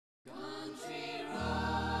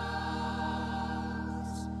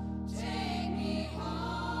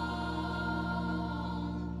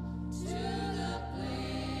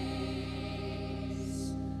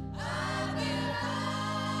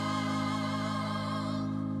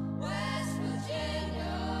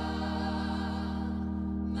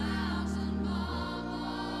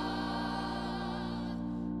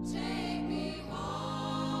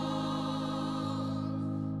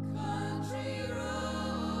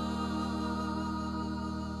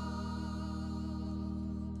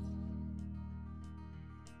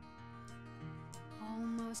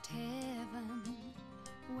almost heaven.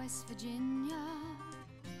 West Virginia,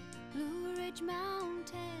 Blue Ridge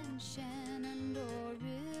Mountain, Shenandoah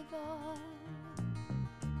River.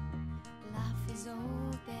 Life is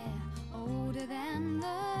old there, older than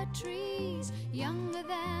the trees, younger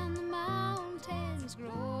than the mountains,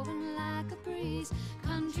 growing like a breeze.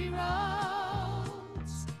 Country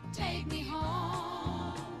roads take me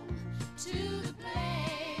home to the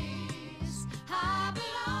place I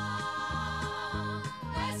belong.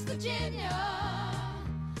 West Virginia,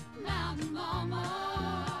 mountain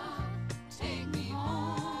mama, take me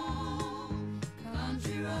home.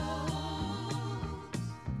 Country roads,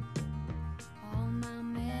 all my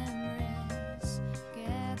memories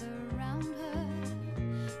gather around her.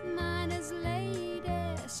 Mine is lady,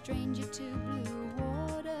 stranger to blue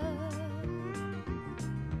water,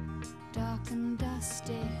 dark and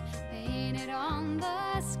dusty, painted on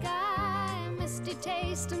the sky. Misty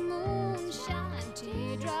taste of moonshine,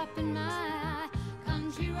 teardrop in my eye.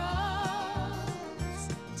 Country roads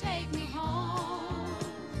take me home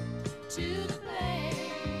to the place